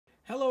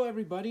Hello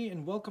everybody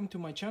and welcome to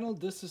my channel.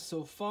 This is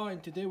Sofa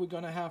and today we're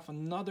gonna have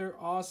another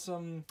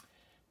awesome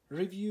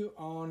review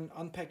on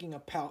unpacking a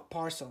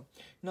parcel.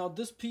 Now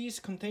this piece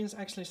contains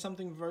actually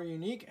something very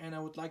unique and I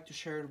would like to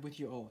share it with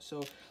you all.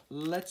 So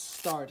let's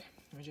start.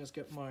 Let me just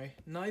get my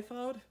knife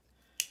out.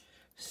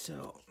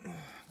 So,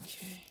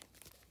 okay.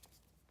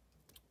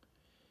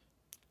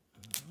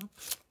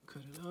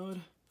 Cut it out.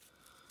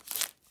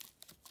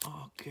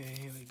 Okay,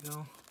 here we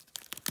go.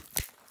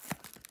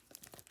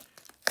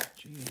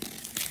 Gee,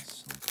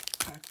 it's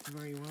packed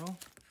very well.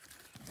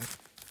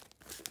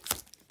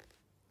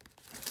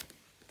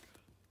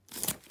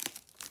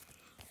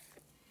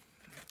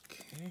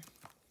 Okay,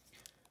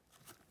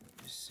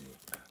 let me see.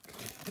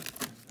 Okay,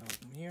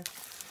 open here.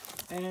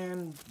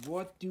 And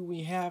what do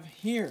we have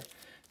here?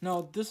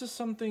 Now, this is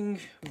something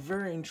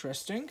very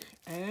interesting,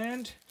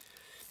 and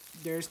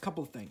there's a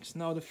couple things.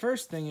 Now, the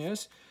first thing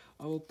is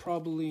I will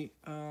probably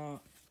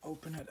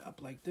open it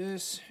up like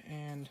this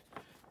and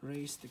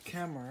raise the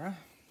camera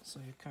so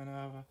you kind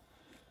of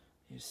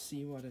you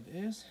see what it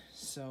is.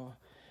 So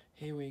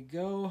here we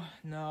go.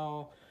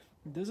 Now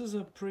this is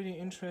a pretty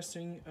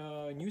interesting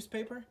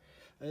newspaper.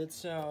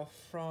 It's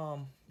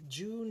from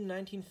June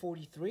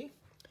 1943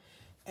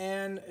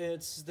 and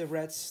it's the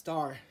Red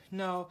Star.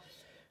 Now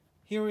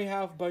here we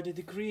have, by the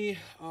decree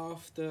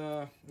of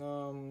the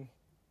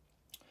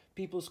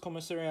People's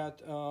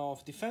Commissariat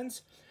of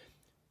Defense,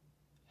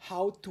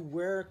 how to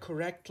wear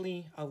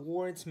correctly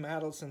awards,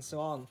 medals, and so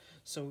on.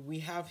 So we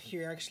have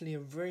here actually a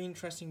very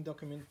interesting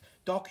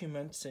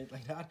document, say it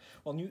like that.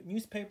 Well,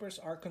 newspapers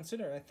are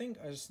considered, I think,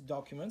 as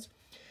documents.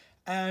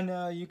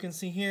 And you can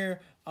see here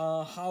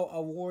how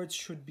awards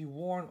should be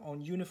worn on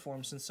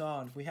uniforms and so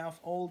on. We have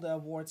all the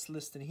awards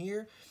listed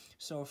here.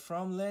 So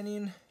from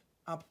Lenin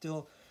up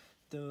till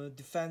the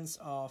defense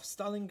of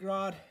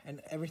Stalingrad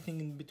and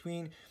everything in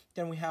between.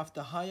 Then we have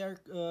the higher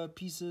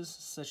pieces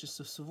such as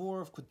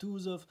Suvorov,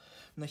 Kutuzov,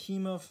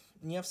 Nakhimov,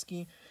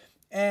 Nevsky,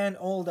 and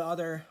all the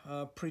other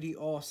pretty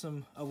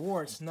awesome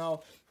awards.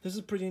 Now this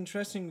is pretty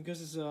interesting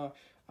because it's a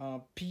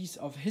piece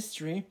of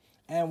history,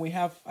 and we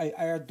have, I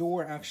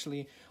adore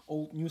actually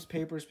old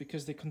newspapers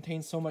because they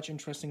contain so much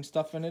interesting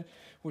stuff in it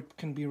which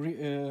can be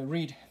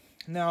read.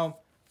 Now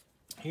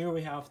here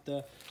we have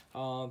the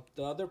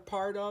other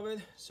part of it.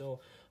 So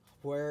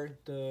where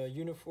the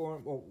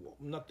uniform, or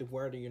not the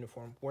where the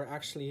uniform, where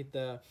actually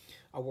the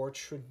award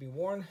should be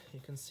worn. You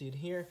can see it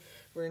here,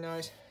 very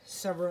nice.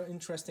 Several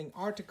interesting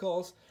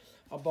articles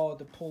about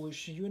the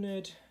Polish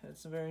unit.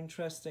 It's very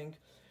interesting.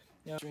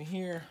 Now right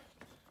here,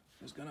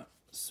 just gonna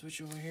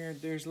switch over here.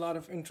 There's a lot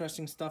of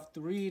interesting stuff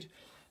to read,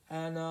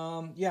 and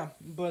yeah,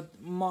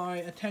 but my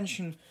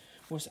attention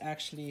was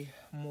actually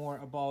more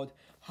about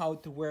how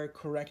to wear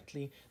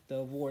correctly the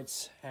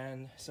awards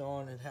and so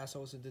on. It has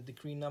also the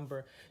decree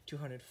number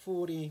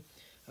 240,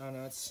 and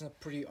it's a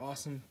pretty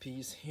awesome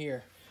piece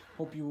here.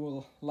 Hope you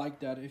will like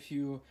that. If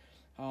you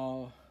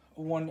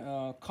want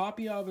a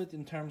copy of it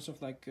in terms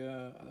of like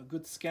a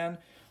good scan,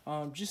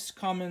 just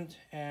comment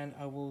and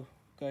I will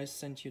guys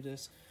send you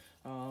this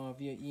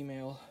via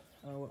email.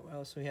 What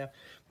else we have?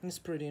 It's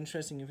pretty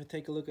interesting. If you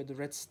take a look at the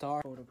Red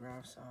Star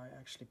photographs I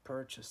actually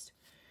purchased.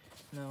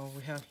 Now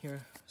we have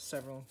here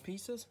several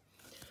pieces.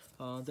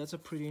 That's a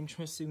pretty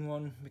interesting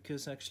one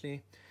because actually,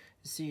 you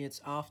see,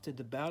 it's after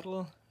the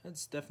battle.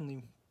 It's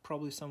definitely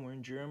probably somewhere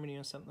in Germany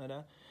or something like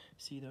that.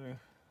 See, there are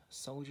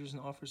soldiers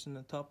and officers in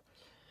the top,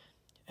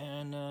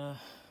 and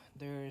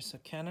there's a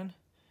cannon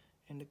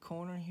in the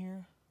corner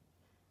here.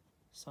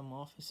 Some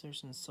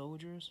officers and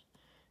soldiers,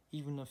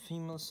 even a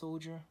female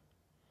soldier,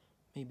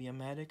 maybe a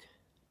medic.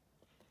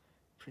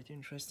 Pretty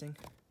interesting.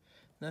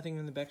 Nothing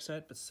on the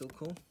backside, but still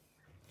cool.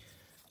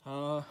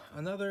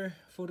 Another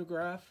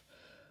photograph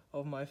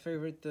of my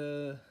favorite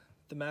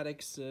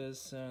thematics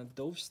is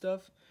Dove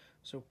stuff,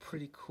 so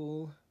pretty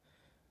cool,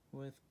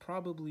 with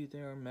probably they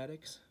are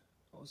medics.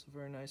 Also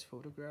very nice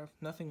photograph.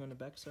 Nothing on the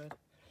backside.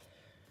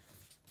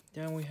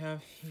 Then we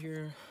have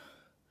here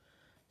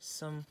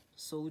some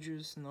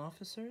soldiers and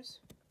officers.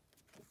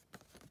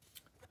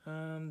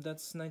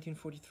 That's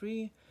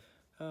 1943.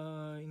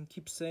 In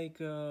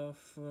keepsake of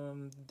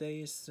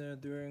days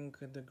during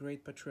the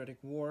Great Patriotic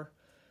War.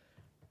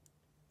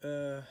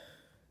 To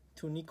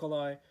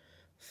Nikolai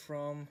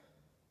from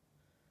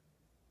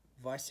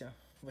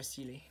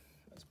Vasily.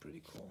 That's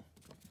pretty cool.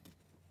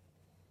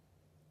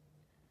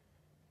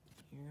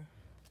 Here.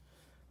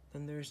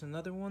 Then there's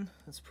another one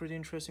that's pretty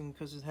interesting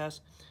because it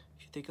has,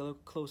 if you take a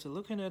closer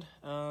look at it,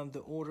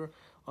 the order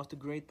of the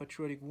Great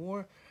Patriotic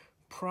War,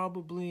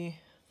 probably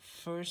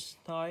first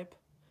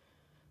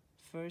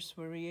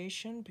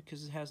variation,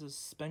 because it has a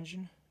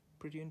suspension.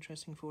 Pretty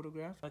interesting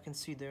photograph. I can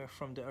see there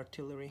from the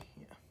artillery.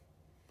 Yeah.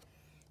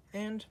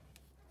 And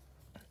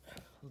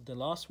the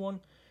last one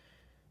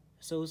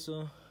is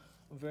also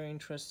very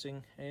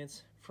interesting.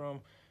 It's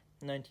from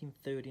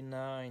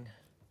 1939.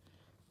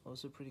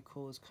 Also pretty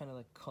cool. It's kind of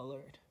like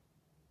colored.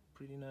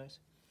 Pretty nice.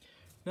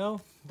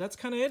 Now, that's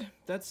kind of it.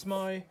 That's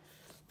my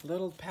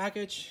little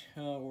package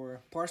or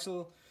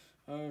parcel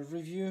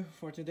review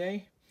for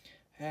today.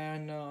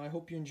 and I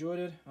hope you enjoyed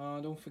it.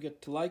 Don't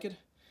forget to like it.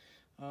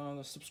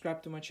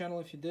 Subscribe to my channel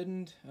if you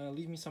didn't.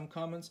 Leave me some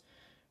comments.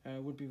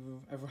 Would be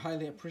ever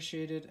highly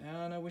appreciated.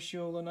 And I wish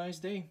you all a nice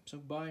day. So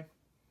bye.